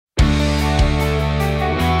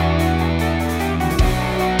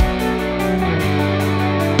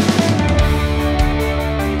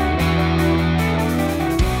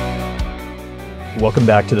Welcome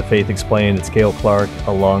back to The Faith Explained. It's Gail Clark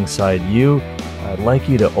alongside you. I'd like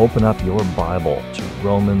you to open up your Bible to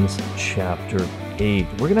Romans chapter 8.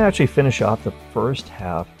 We're going to actually finish off the first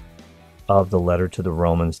half of the letter to the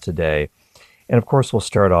Romans today. And of course, we'll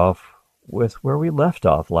start off with where we left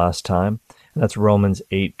off last time. And that's Romans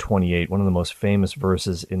 8:28, one of the most famous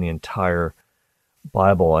verses in the entire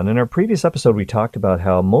Bible. And in our previous episode, we talked about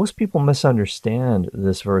how most people misunderstand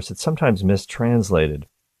this verse. It's sometimes mistranslated.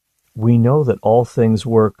 We know that all things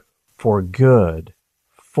work for good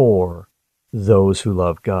for those who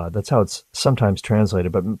love God. That's how it's sometimes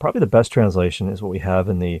translated, but probably the best translation is what we have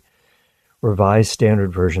in the Revised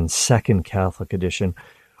Standard Version, Second Catholic Edition.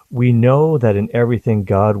 We know that in everything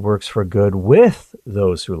God works for good with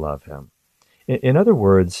those who love him. In other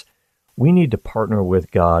words, we need to partner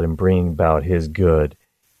with God in bringing about his good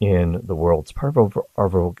in the world. It's part of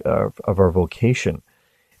our vocation.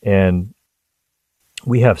 And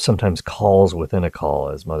we have sometimes calls within a call,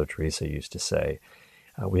 as Mother Teresa used to say.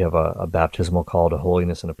 We have a baptismal call to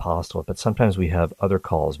holiness and apostolate, but sometimes we have other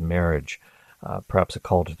calls, marriage, perhaps a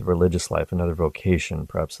call to the religious life, another vocation,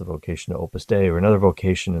 perhaps the vocation to Opus Dei, or another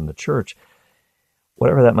vocation in the church.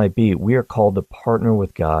 Whatever that might be, we are called to partner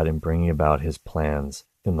with God in bringing about his plans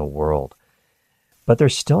in the world. But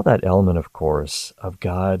there's still that element, of course, of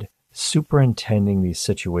God superintending these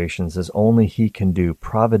situations as only he can do,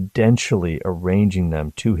 providentially arranging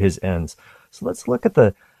them to his ends. So let's look at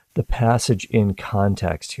the passage in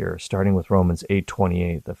context here, starting with Romans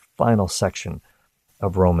 8:28, the final section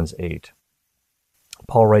of Romans 8.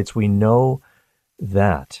 Paul writes, "We know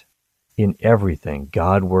that in everything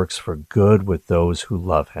God works for good with those who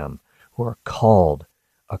love him, who are called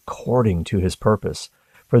according to his purpose.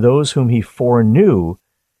 For those whom he foreknew,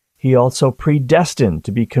 he also predestined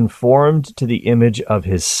to be conformed to the image of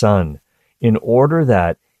his Son, in order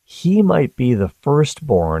that he might be the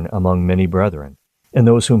firstborn among many brethren. And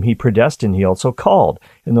those whom he predestined, he also called.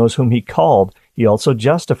 And those whom he called, he also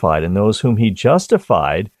justified. And those whom he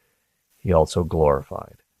justified, he also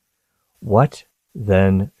glorified." What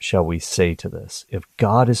then shall we say to this? If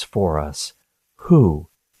God is for us, who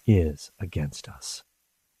is against us?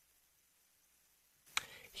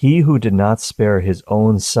 He who did not spare his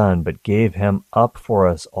own Son, but gave him up for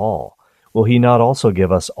us all, will he not also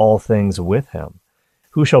give us all things with him?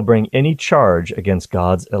 Who shall bring any charge against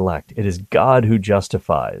God's elect? It is God who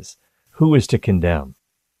justifies. Who is to condemn?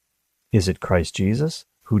 Is it Christ Jesus,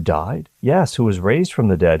 who died? Yes, who was raised from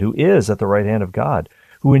the dead, who is at the right hand of God,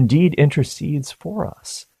 who indeed intercedes for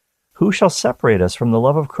us. Who shall separate us from the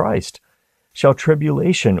love of Christ? Shall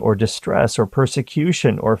tribulation or distress or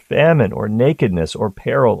persecution or famine or nakedness or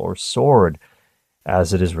peril or sword?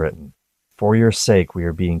 As it is written, "For your sake we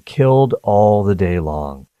are being killed all the day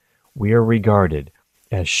long. We are regarded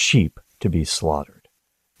as sheep to be slaughtered."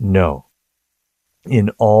 No, in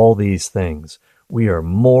all these things we are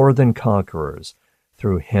more than conquerors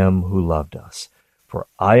through him who loved us. For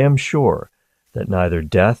I am sure that neither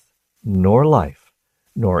death nor life,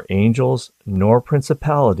 nor angels nor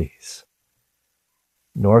principalities,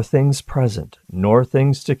 nor things present, nor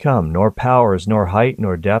things to come, nor powers, nor height,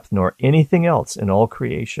 nor depth, nor anything else in all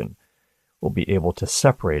creation will be able to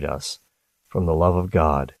separate us from the love of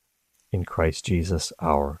God in Christ Jesus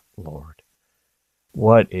our Lord.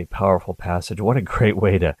 What a powerful passage. What a great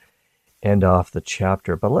way to end off the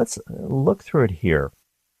chapter. But let's look through it here,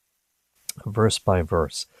 verse by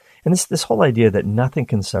verse. And this whole idea that nothing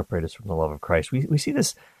can separate us from the love of Christ. We see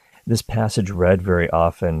this passage read very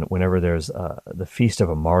often whenever there's the feast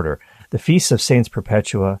of a martyr. The feasts of Saints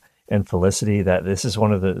Perpetua and Felicity, that this is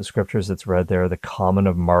one of the scriptures that's read there, the common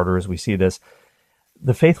of martyrs. We see this.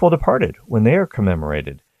 The faithful departed, when they are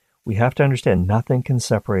commemorated, we have to understand nothing can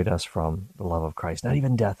separate us from the love of Christ, not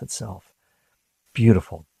even death itself.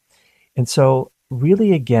 Beautiful. And so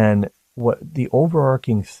really, again, what the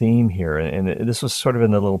overarching theme here, and this was sort of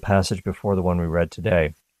in the little passage before the one we read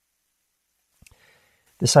today,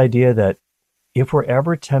 this idea that if we're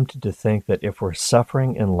ever tempted to think that if we're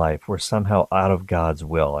suffering in life, we're somehow out of God's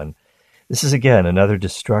will. And this is, again, another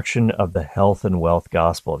destruction of the health and wealth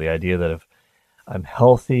gospel, the idea that if I'm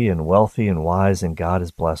healthy and wealthy and wise and God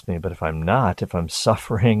has blessed me, but if I'm not, if I'm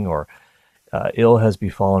suffering or ill has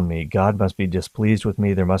befallen me, God must be displeased with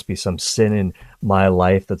me. There must be some sin in my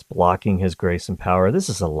life that's blocking his grace and power. This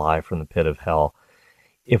is a lie from the pit of hell.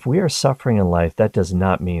 If we are suffering in life, that does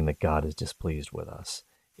not mean that God is displeased with us.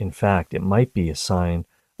 In fact, it might be a sign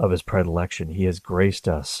of his predilection. He has graced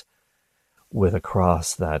us with a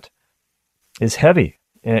cross that is heavy,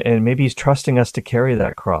 and maybe he's trusting us to carry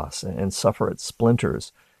that cross and suffer its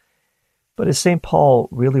splinters. But as St. Paul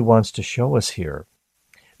really wants to show us here,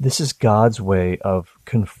 this is God's way of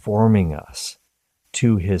conforming us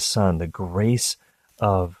to his Son, the grace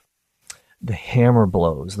of the hammer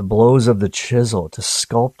blows, the blows of the chisel to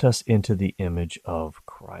sculpt us into the image of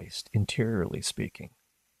Christ, interiorly speaking.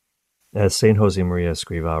 As St. Josemaria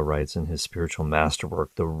Escrivá writes in his spiritual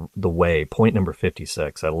masterwork, The Way, point number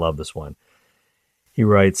 56, I love this one. He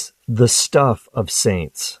writes, "The stuff of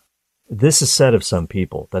saints. This is said of some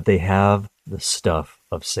people, that they have the stuff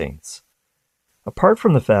of saints. Apart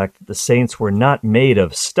from the fact that the saints were not made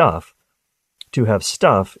of stuff, to have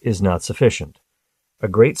stuff is not sufficient. A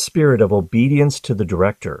great spirit of obedience to the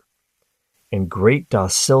director and great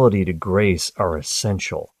docility to grace are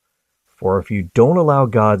essential. For if you don't allow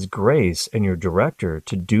God's grace and your director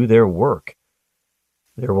to do their work,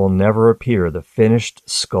 there will never appear the finished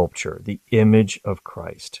sculpture, the image of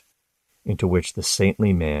Christ, into which the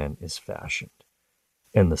saintly man is fashioned.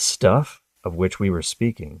 And the stuff of which we were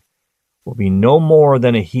speaking will be no more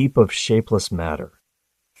than a heap of shapeless matter,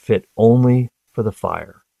 fit only for the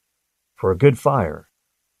fire, for a good fire,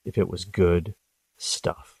 if it was good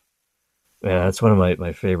stuff." Yeah, that's one of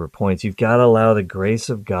my favorite points. You've got to allow the grace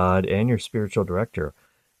of God and your spiritual director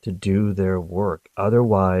to do their work.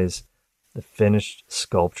 Otherwise, the finished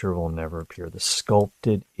sculpture will never appear. The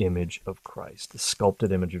sculpted image of Christ, the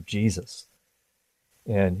sculpted image of Jesus.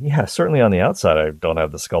 And yeah, certainly on the outside, I don't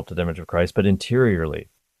have the sculpted image of Christ, but interiorly,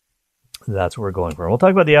 that's what we're going for. And we'll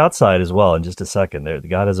talk about the outside as well in just a second.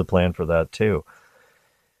 God has a plan for that too.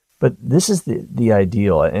 But this is the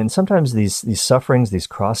ideal. And sometimes these sufferings, these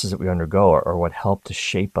crosses that we undergo are what help to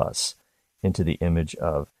shape us into the image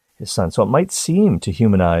of his Son. So it might seem to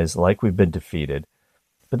human eyes like we've been defeated,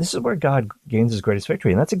 but this is where God gains his greatest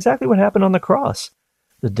victory. And that's exactly what happened on the cross.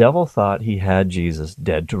 The devil thought he had Jesus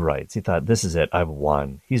dead to rights. He thought, this is it, I've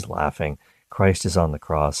won. He's laughing. Christ is on the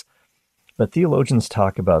cross. But theologians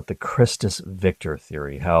talk about the Christus Victor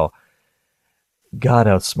theory, how God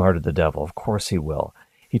outsmarted the devil. Of course he will.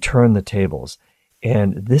 He turned the tables.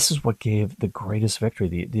 And this is what gave the greatest victory,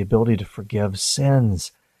 the ability to forgive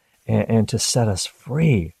sins and to set us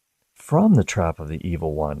free from the trap of the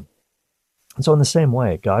evil one. And so in the same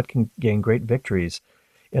way, God can gain great victories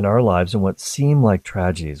in our lives in what seem like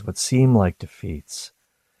tragedies, what seem like defeats.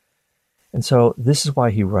 And so this is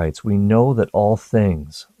why he writes, "We know that all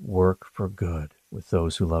things work for good with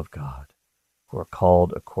those who love God, who are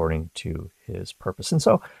called according to his purpose." And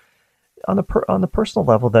so on the personal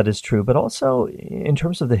level, that is true, but also in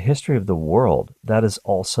terms of the history of the world, that is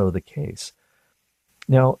also the case.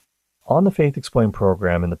 Now, on the Faith Explained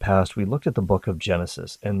program in the past, we looked at the book of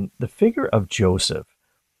Genesis, and the figure of Joseph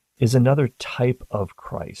is another type of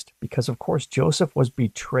Christ, because of course Joseph was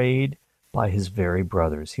betrayed by his very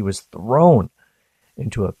brothers. He was thrown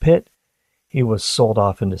into a pit. He was sold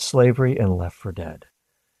off into slavery and left for dead.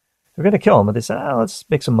 They're going to kill him, but they said, let's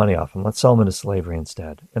make some money off him. Let's sell him into slavery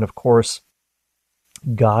instead. And of course,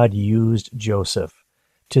 God used Joseph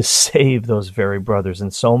to save those very brothers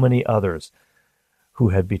and so many others who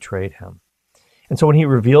had betrayed him. And so when he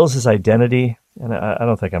reveals his identity, and I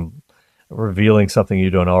don't think I'm revealing something you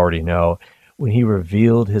don't already know, when he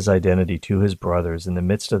revealed his identity to his brothers in the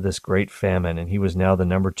midst of this great famine, and he was now the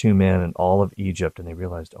number 2 man in all of Egypt, and they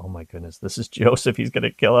realized, oh my goodness, this is Joseph. He's going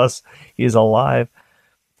to kill us. He's alive.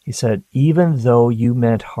 He said, "Even though you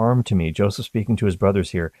meant harm to me," Joseph speaking to his brothers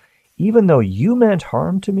here, "even though you meant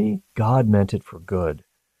harm to me, God meant it for good,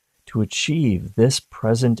 to achieve this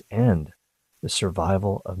present end, the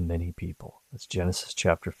survival of many people." That's Genesis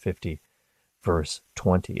chapter 50, verse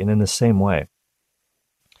 20. And in the same way,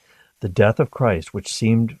 the death of Christ, which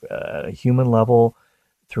seemed at a human level,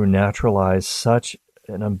 through natural eyes, such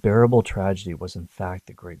an unbearable tragedy, was in fact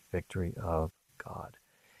the great victory of God.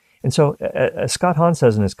 And so, as Scott Hahn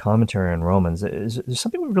says in his commentary on Romans, there's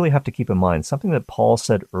something we really have to keep in mind, something that Paul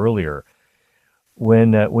said earlier.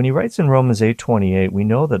 When he writes in Romans 8:28, we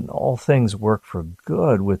know that all things work for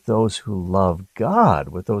good with those who love God,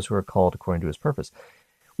 with those who are called according to his purpose.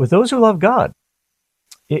 With those who love God.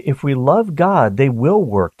 If we love God, they will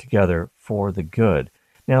work together for the good.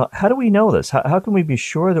 Now, how do we know this? How can we be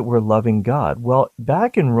sure that we're loving God? Well,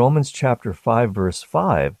 back in Romans chapter 5, verse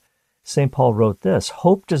 5, St. Paul wrote this: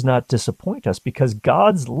 "Hope does not disappoint us because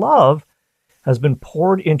God's love has been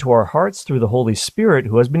poured into our hearts through the Holy Spirit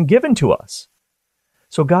who has been given to us."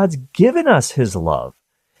 So God's given us his love,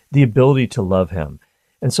 the ability to love him.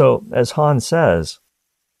 And so, as Hahn says,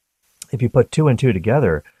 if you put 2 and 2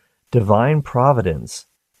 together, divine providence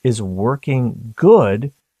is working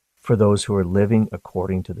good for those who are living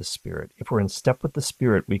according to the Spirit. If we're in step with the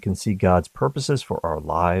Spirit, we can see God's purposes for our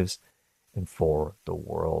lives and for the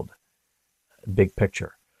world. Big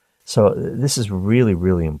picture. So this is really,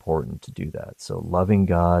 really important to do that. So loving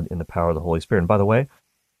God in the power of the Holy Spirit. And by the way,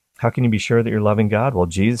 How can you be sure that you're loving God? Well,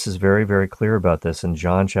 Jesus is very, very clear about this in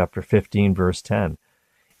John chapter 15, verse 10.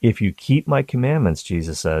 If you keep my commandments,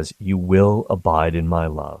 Jesus says, you will abide in my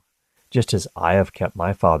love, just as I have kept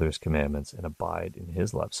my Father's commandments and abide in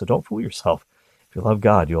his love. So don't fool yourself. If you love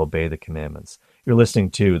God, you'll obey the commandments. You're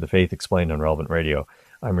listening to The Faith Explained on Relevant Radio.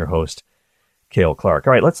 I'm your host, Cale Clark.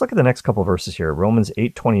 All right, let's look at the next couple verses here. Romans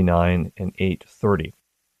 8:29 and 8:30.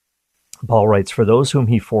 Paul writes, for those whom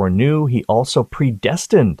he foreknew, he also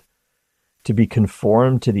predestined to be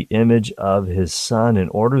conformed to the image of his Son, in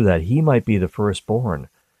order that he might be the firstborn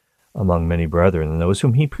among many brethren. And those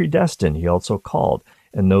whom he predestined, he also called.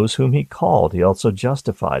 And those whom he called, he also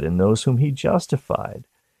justified. And those whom he justified,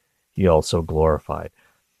 he also glorified.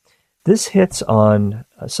 This hits on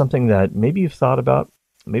something that maybe you've thought about.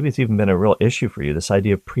 Maybe it's even been a real issue for you, this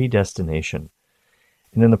idea of predestination.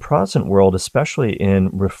 And in the Protestant world, especially in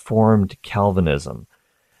Reformed Calvinism,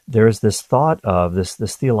 there's this thought of this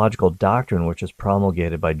theological doctrine which is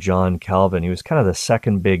promulgated by John Calvin. He was kind of the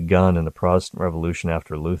second big gun in the Protestant Revolution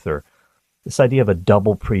after Luther. This idea of a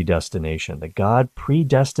double predestination, that God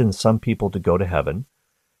predestines some people to go to heaven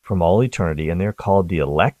from all eternity, and they're called the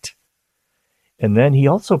elect. And then he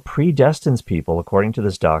also predestines people, according to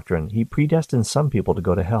this doctrine, he predestines some people to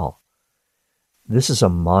go to hell. This is a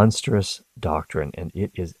monstrous doctrine, and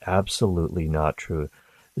it is absolutely not true.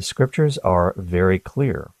 The scriptures are very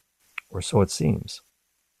clear, or so it seems,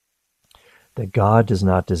 that God does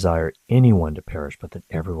not desire anyone to perish, but that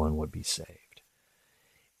everyone would be saved.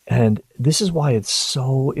 And this is why it's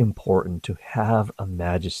so important to have a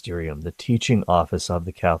magisterium, the teaching office of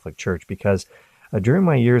the Catholic Church, because during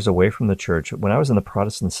my years away from the church, when I was in the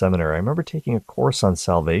Protestant seminary, I remember taking a course on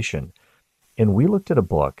salvation, and we looked at a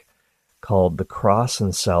book called The Cross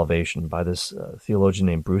and Salvation by this theologian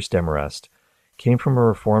named Bruce Demarest. Came from a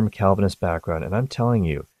Reformed Calvinist background, and I'm telling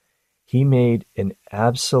you, he made an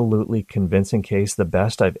absolutely convincing case, the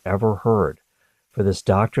best I've ever heard, for this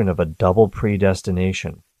doctrine of a double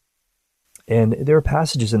predestination. And there are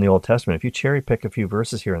passages in the Old Testament, if you cherry pick a few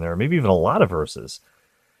verses here and there, or maybe even a lot of verses,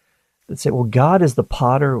 that say, well, God is the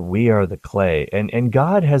potter, we are the clay. And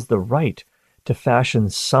God has the right to fashion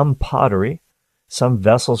some pottery, some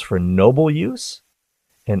vessels for noble use,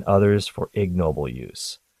 and others for ignoble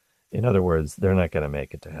use. In other words, they're not going to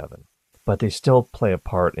make it to heaven, but they still play a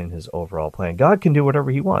part in his overall plan. God can do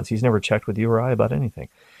whatever he wants. He's never checked with you or I about anything.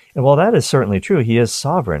 And while that is certainly true, he is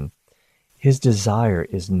sovereign, his desire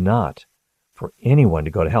is not for anyone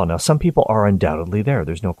to go to hell. Now, some people are undoubtedly there.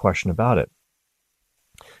 There's no question about it.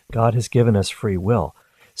 God has given us free will.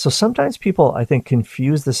 So sometimes people, I think,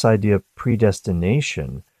 confuse this idea of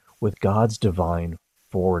predestination with God's divine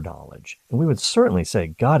foreknowledge. And we would certainly say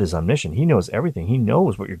God is omniscient. He knows everything. He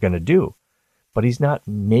knows what you're going to do, but he's not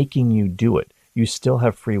making you do it. You still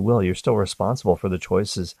have free will. You're still responsible for the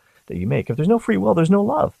choices that you make. If there's no free will, there's no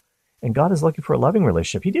love. And God is looking for a loving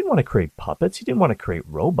relationship. He didn't want to create puppets. He didn't want to create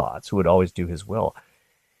robots who would always do his will.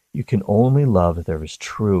 You can only love if there is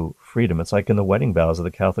true freedom. It's like in the wedding vows of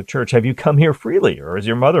the Catholic Church. Have you come here freely, or is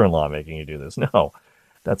your mother-in-law making you do this? No,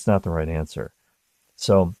 that's not the right answer.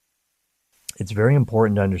 So it's very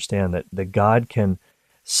important to understand that God can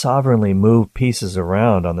sovereignly move pieces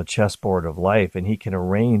around on the chessboard of life, and he can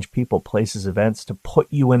arrange people, places, events to put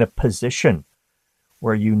you in a position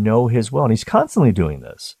where you know his will. And he's constantly doing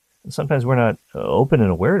this. And sometimes we're not open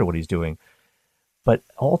and aware to what he's doing. But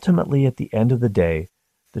ultimately, at the end of the day,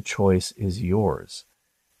 the choice is yours.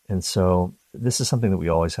 And so this is something that we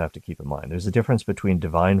always have to keep in mind. There's a difference between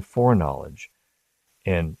divine foreknowledge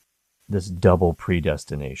and this double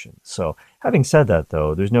predestination. So having said that,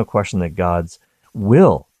 though, there's no question that God's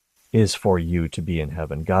will is for you to be in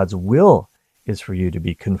heaven. God's will is for you to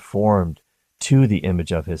be conformed to the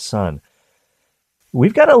image of his Son.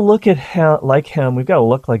 We've got to look at like him. We've got to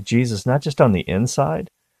look like Jesus, not just on the inside.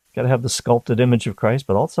 Got to have the sculpted image of Christ,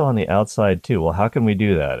 but also on the outside too. Well, how can we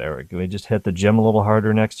do that, Eric? Can we just hit the gym a little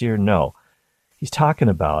harder next year? No. He's talking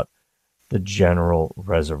about the general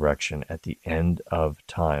resurrection at the end of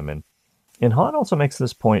time. And Hahn also makes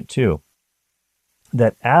this point too,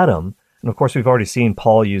 that Adam, and of course we've already seen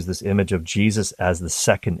Paul use this image of Jesus as the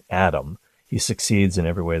second Adam. He succeeds in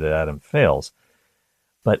every way that Adam fails.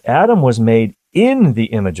 But Adam was made in the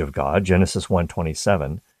image of God, Genesis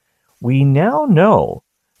 1:27. We now know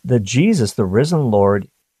that Jesus, the risen Lord,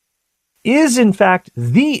 is in fact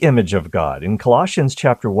the image of God. In Colossians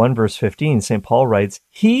chapter 1, verse 15, St. Paul writes,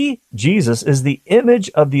 he, Jesus, is the image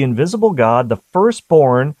of the invisible God, the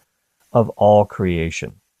firstborn of all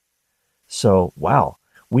creation. So, wow.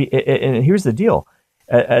 And here's the deal.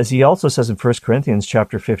 As he also says in 1 Corinthians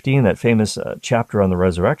chapter 15, that famous chapter on the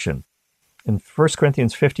resurrection, In 1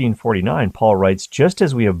 Corinthians 15:49, Paul writes, "Just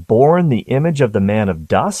as we have borne the image of the man of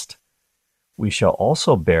dust, we shall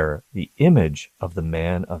also bear the image of the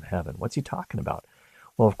man of heaven." What's he talking about?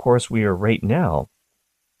 Well, of course, we are right now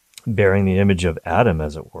bearing the image of Adam,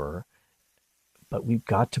 as it were, but we've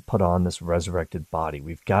got to put on this resurrected body.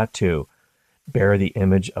 We've got to bear the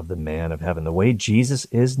image of the man of heaven. The way Jesus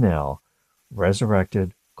is now,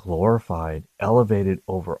 resurrected, glorified, elevated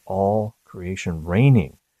over all creation,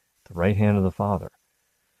 reigning at the right hand of the Father.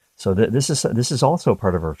 So this is also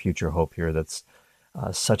part of our future hope here. That's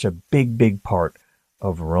such a big part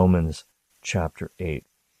of Romans chapter 8.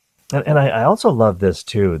 And I also love this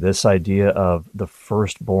too, this idea of the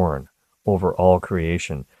firstborn over all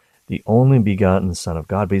creation, the only begotten Son of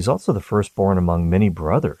God, but he's also the firstborn among many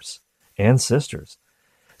brothers and sisters.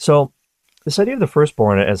 So this idea of the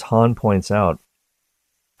firstborn, as Han points out,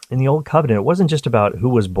 in the Old Covenant, it wasn't just about who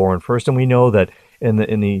was born first, and we know that in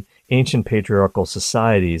the ancient patriarchal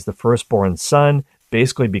societies, the firstborn son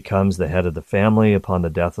basically becomes the head of the family upon the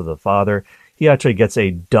death of the father. He actually gets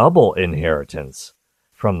a double inheritance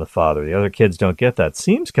from the father. The other kids don't get that.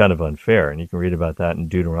 Seems kind of unfair, and you can read about that in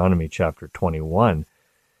Deuteronomy chapter 21.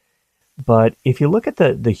 But if you look at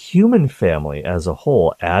the human family as a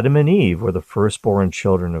whole, Adam and Eve were the firstborn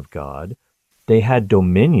children of God. They had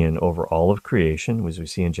dominion over all of creation, as we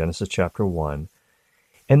see in Genesis chapter 1.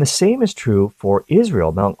 And the same is true for Israel.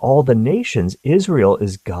 Among all the nations, Israel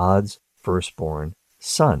is God's firstborn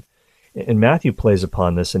son. And Matthew plays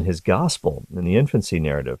upon this in his gospel, in the infancy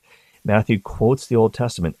narrative. Matthew quotes the Old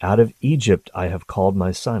Testament, "Out of Egypt I have called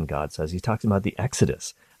my son," God says. He talks about the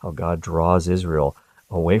Exodus, how God draws Israel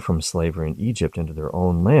away from slavery in Egypt into their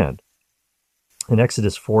own land. In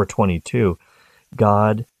Exodus 4:22,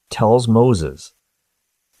 God tells Moses,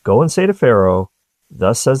 "Go and say to Pharaoh,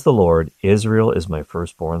 'Thus says the Lord, Israel is my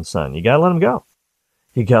firstborn son.'" You got to let him go.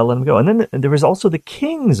 You got to let him go. And then there was also the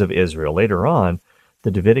kings of Israel later on,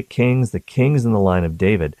 the Davidic kings, the kings in the line of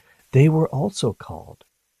David. They were also called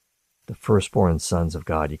the firstborn sons of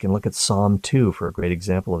God. You can look at Psalm 2 for a great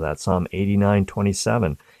example of that. Psalm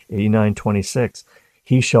 89:27, 89:26.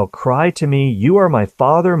 "He shall cry to me, 'You are my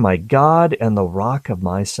Father, my God, and the rock of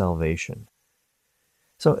my salvation.'"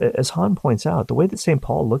 So as Han points out, the way that St.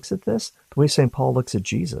 Paul looks at this, the way St. Paul looks at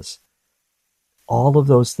Jesus, all of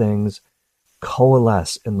those things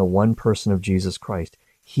coalesce in the one person of Jesus Christ.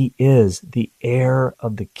 He is the heir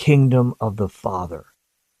of the kingdom of the Father,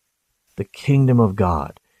 the kingdom of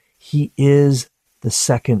God. He is the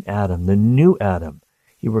second Adam, the new Adam.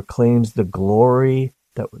 He reclaims the glory,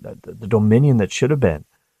 the dominion that should have been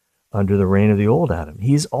under the reign of the old Adam.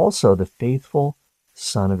 He's also the faithful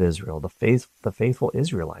Son of Israel, the faithful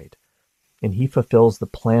Israelite. And he fulfills the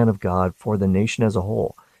plan of God for the nation as a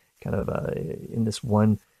whole, kind of in this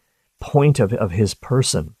one point of his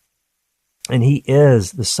person. And he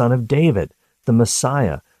is the son of David, the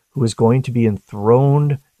Messiah, who is going to be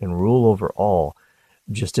enthroned and rule over all,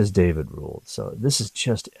 just as David ruled. So this is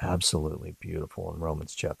just absolutely beautiful in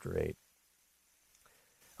Romans chapter 8.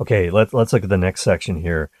 Okay, let's look at the next section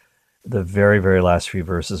here, the very, very last few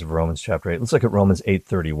verses of Romans chapter 8. Let's look at Romans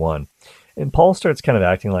 8:31. And Paul starts kind of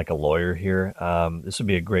acting like a lawyer here. This would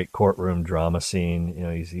be a great courtroom drama scene. You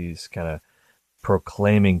know, he's kind of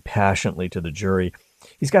proclaiming passionately to the jury.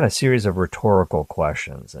 He's got a series of rhetorical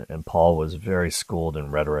questions, and Paul was very schooled in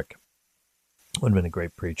rhetoric. Would have been a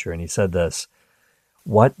great preacher. And he said this,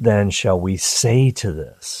 "What then shall we say to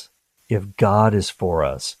this? If God is for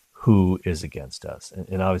us, who is against us?"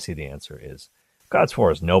 And obviously the answer is, God's for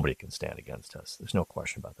us, nobody can stand against us. There's no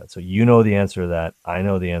question about that. So you know the answer to that. I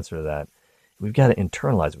know the answer to that. We've got to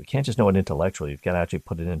internalize it. We can't just know it intellectually. We've got to actually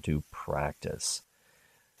put it into practice.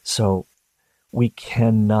 So we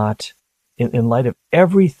cannot, in light of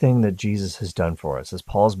everything that Jesus has done for us, as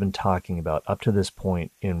Paul's been talking about up to this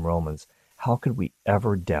point in Romans, how could we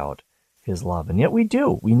ever doubt his love? And yet we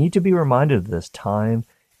do. We need to be reminded of this time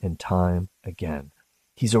and time again.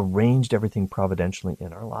 He's arranged everything providentially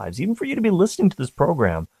in our lives, even for you to be listening to this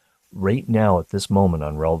program right now at this moment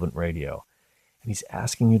on Relevant Radio. And he's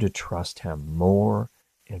asking you to trust him more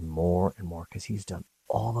and more and more because he's done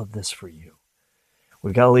all of this for you.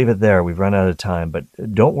 We've got to leave it there. We've run out of time, but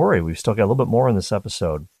don't worry. We've still got a little bit more in this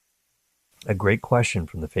episode. A great question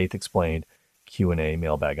from the Faith Explained Q&A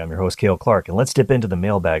mailbag. I'm your host, Cale Clark, and let's dip into the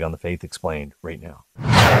mailbag on the Faith Explained right now.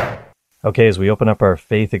 Okay, as we open up our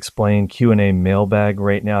Faith Explained Q&A mailbag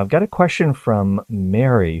right now, I've got a question from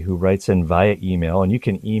Mary who writes in via email, and you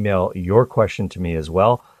can email your question to me as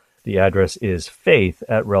well. The address is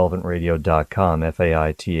faith@relevantradio.com,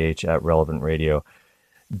 Faith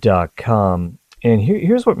 @relevantradio.com. And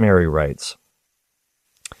here's what Mary writes.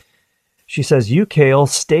 She says, Ukale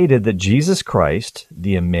stated that Jesus Christ,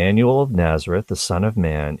 the Emmanuel of Nazareth, the Son of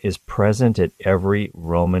Man, is present at every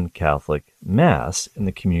Roman Catholic Mass in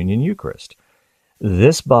the Communion Eucharist.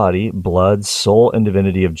 This body, blood, soul, and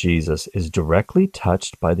divinity of Jesus is directly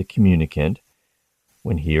touched by the communicant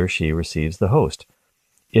when he or she receives the host.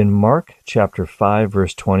 In Mark chapter 5,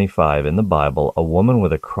 verse 25 in the Bible, a woman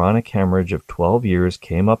with a chronic hemorrhage of 12 years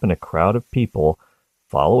came up in a crowd of people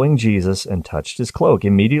following Jesus and touched his cloak.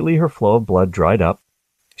 Immediately her flow of blood dried up.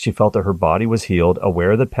 She felt that her body was healed.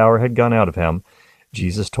 Aware that power had gone out of him,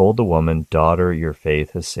 Jesus told the woman, "Daughter, your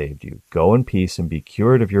faith has saved you. Go in peace and be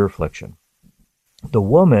cured of your affliction." The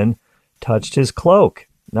woman touched his cloak,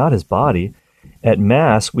 not his body. At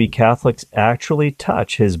Mass, we Catholics actually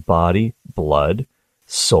touch his body, blood,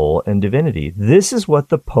 soul, and divinity. This is what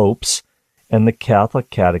the popes and the Catholic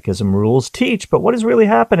Catechism rules teach. But what is really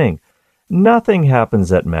happening? Nothing happens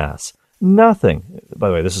at Mass. Nothing. By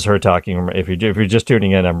the way, this is her talking. If you're just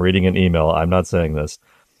tuning in, I'm reading an email. I'm not saying this.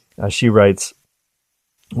 She writes,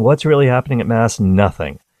 what's really happening at Mass?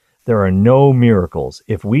 Nothing. There are no miracles.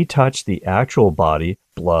 If we touch the actual body,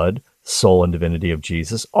 blood, soul, and divinity of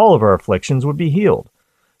Jesus, all of our afflictions would be healed.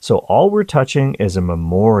 So all we're touching is a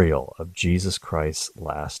memorial of Jesus Christ's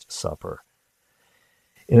Last Supper.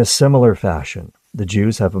 In a similar fashion, the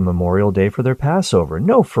Jews have a memorial day for their Passover.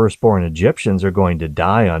 No firstborn Egyptians are going to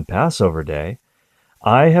die on Passover Day.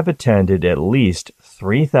 I have attended at least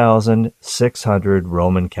 3,600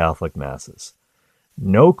 Roman Catholic Masses.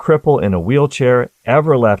 No cripple in a wheelchair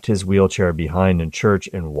ever left his wheelchair behind in church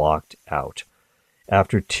and walked out.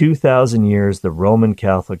 After 2,000 years, the Roman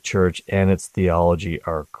Catholic Church and its theology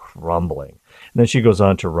are crumbling. And then she goes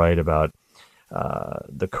on to write about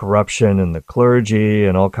the corruption in the clergy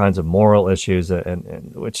and all kinds of moral issues,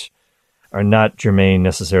 and which are not germane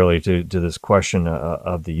necessarily to this question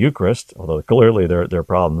of the Eucharist, although clearly there are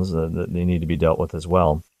problems that they need to be dealt with as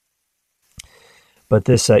well. But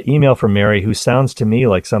this email from Mary, who sounds to me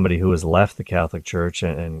like somebody who has left the Catholic Church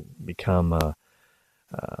and become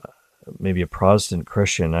maybe a Protestant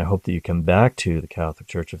Christian. I hope that you come back to the Catholic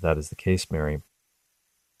Church if that is the case, Mary.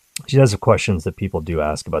 She does have questions that people do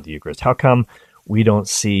ask about the Eucharist. How come we don't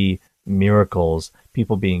see miracles,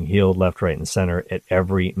 people being healed left, right, and center at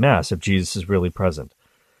every Mass if Jesus is really present?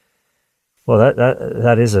 Well,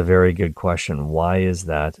 that is a very good question. Why is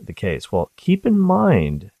that the case? Well, keep in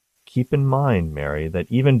mind, Mary,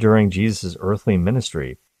 that even during Jesus' earthly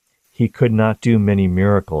ministry, he could not do many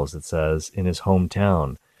miracles, it says, in his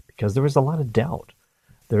hometown, because there was a lot of doubt.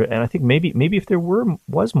 And I think maybe if there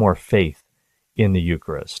was more faith in the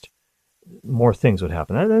Eucharist, more things would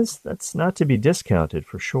happen. That's not to be discounted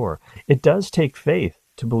for sure. It does take faith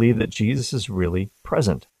to believe that Jesus is really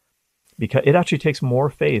present, because it actually takes more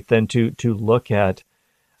faith than to look at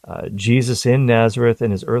Jesus in Nazareth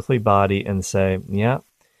in his earthly body and say, yeah,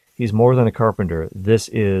 he's more than a carpenter. This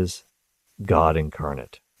is God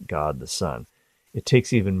incarnate, God the Son. It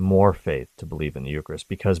takes even more faith to believe in the Eucharist,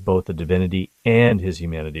 because both the divinity and his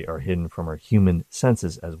humanity are hidden from our human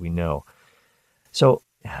senses, as we know. So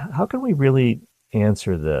how can we really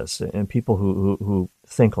answer this? And people who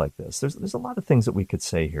think like this, there's a lot of things that we could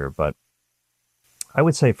say here, but I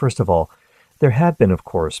would say, first of all, there have been, of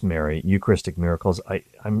course, Mary, Eucharistic miracles.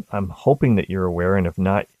 I'm hoping that you're aware, and if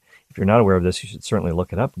you're not aware of this, you should certainly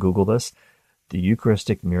look it up, Google this, the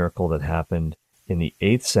Eucharistic miracle that happened in the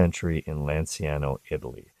 8th century in Lanciano,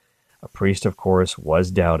 Italy. A priest, of course,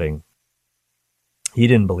 was doubting. He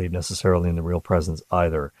didn't believe necessarily in the real presence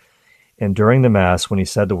either. And during the Mass, when he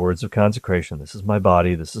said the words of consecration, "This is my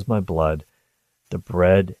body, this is my blood," the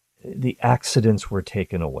bread, the accidents were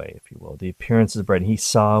taken away, if you will. The appearance of bread, he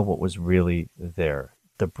saw what was really there.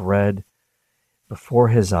 The bread before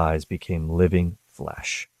his eyes became living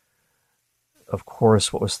flesh. Of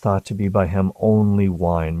course, what was thought to be by him only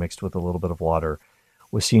wine mixed with a little bit of water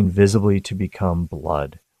was seen visibly to become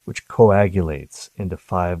blood, which coagulates into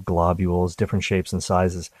 5 globules, different shapes and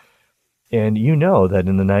sizes. And you know that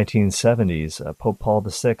in the 1970s, Pope Paul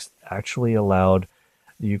VI actually allowed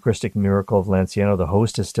the Eucharistic miracle of Lanciano, the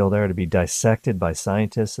host is still there, to be dissected by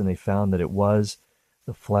scientists, and they found that it was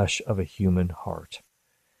the flesh of a human heart.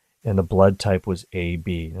 And the blood type was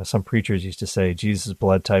AB. Now, some preachers used to say Jesus'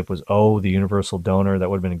 blood type was O, the universal donor. That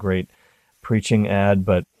would have been a great preaching ad,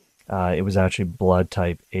 but it was actually blood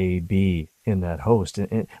type AB in that host.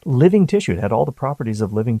 And living tissue, it had all the properties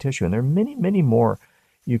of living tissue. And there are many, many more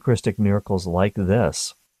Eucharistic miracles like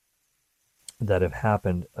this that have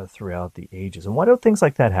happened throughout the ages. And why don't things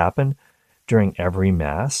like that happen during every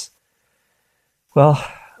Mass? Well,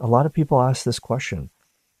 a lot of people ask this question.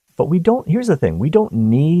 But we don't, here's the thing, we don't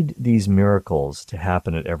need these miracles to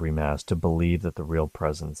happen at every Mass to believe that the real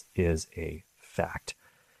presence is a fact.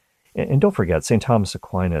 And don't forget, St. Thomas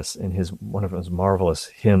Aquinas, in one of his marvelous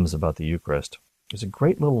hymns about the Eucharist, there's a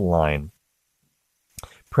great little line,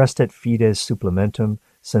 Prestet fides supplementum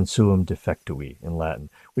sensuum defectui, in Latin,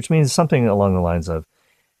 which means something along the lines of,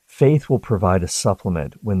 faith will provide a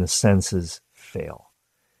supplement when the senses fail.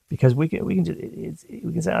 Because we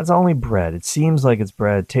can say it's only bread. It seems like it's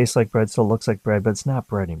bread, tastes like bread, still looks like bread, but it's not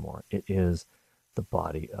bread anymore. It is the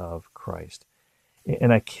body of Christ.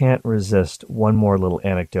 And I can't resist one more little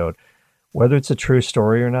anecdote. Whether it's a true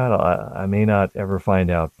story or not, I may not ever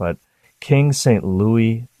find out, but King St.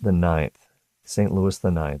 Louis IX,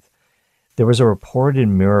 there was a reported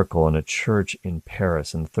miracle in a church in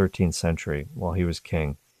Paris in the 13th century while he was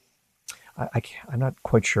king. I'm not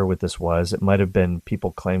quite sure what this was. It might have been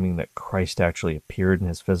people claiming that Christ actually appeared in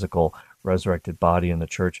his physical resurrected body in the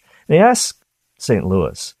church. They asked St.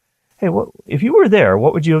 Louis, hey, if you were there,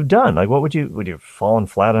 what would you have done? Like, would you have fallen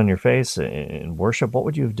flat on your face in worship? What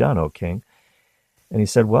would you have done, O king? And he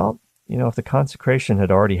said, well, if the consecration had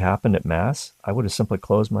already happened at Mass, I would have simply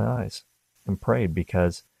closed my eyes and prayed,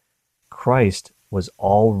 because Christ was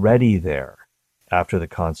already there after the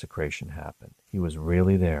consecration happened. He was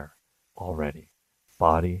really there already.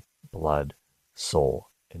 Body, blood, soul,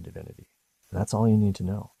 and divinity. And that's all you need to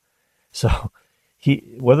know. So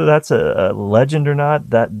whether that's a legend or not,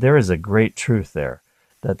 that there is a great truth there,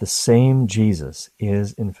 that the same Jesus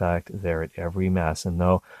is in fact there at every Mass. And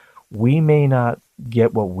though we may not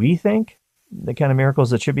get what we think, the kind of miracles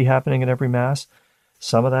that should be happening at every Mass,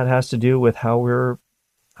 some of that has to do with how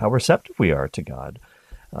receptive we are to God.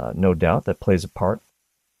 No doubt that plays a part.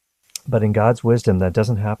 But in God's wisdom, that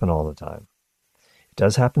doesn't happen all the time. It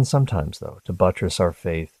does happen sometimes, though, to buttress our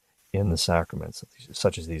faith in the sacraments,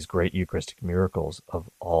 such as these great Eucharistic miracles of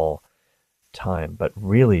all time. But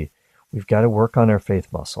really, we've got to work on our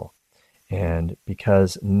faith muscle. And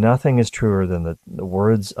because nothing is truer than the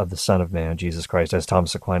words of the Son of Man, Jesus Christ, as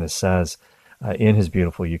Thomas Aquinas says in his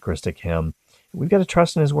beautiful Eucharistic hymn, we've got to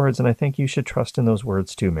trust in his words, and I think you should trust in those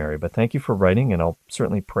words too, Mary. But thank you for writing, and I'll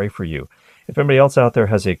certainly pray for you. If anybody else out there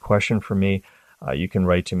has a question for me, you can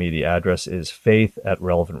write to me. The address is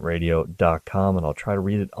faith@relevantradio.com, and I'll try to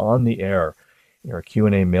read it on the air in our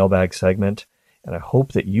Q&A mailbag segment, and I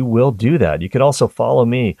hope that you will do that. You can also follow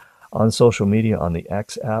me on social media on the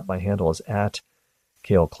X app. My handle is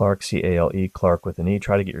 @Cale Clark, C-A-L-E, Clark with an E.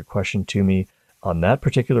 Try to get your question to me on that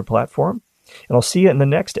particular platform. And I'll see you in the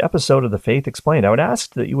next episode of The Faith Explained. I would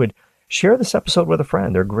ask that you would share this episode with a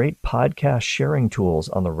friend. There are great podcast sharing tools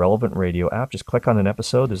on the Relevant Radio app. Just click on an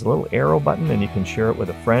episode. There's a little arrow button, and you can share it with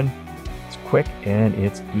a friend. It's quick and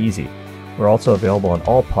it's easy. We're also available on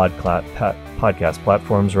all podcast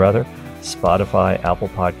platforms, Spotify, Apple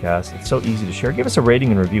Podcasts. It's so easy to share. Give us a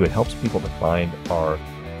rating and review. It helps people to find our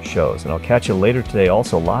shows. And I'll catch you later today,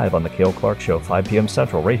 also live on The Cale Clark Show, 5 p.m.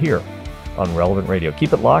 Central, right here on Relevant Radio.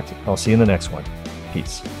 Keep it locked. I'll see you in the next one.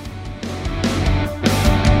 Peace.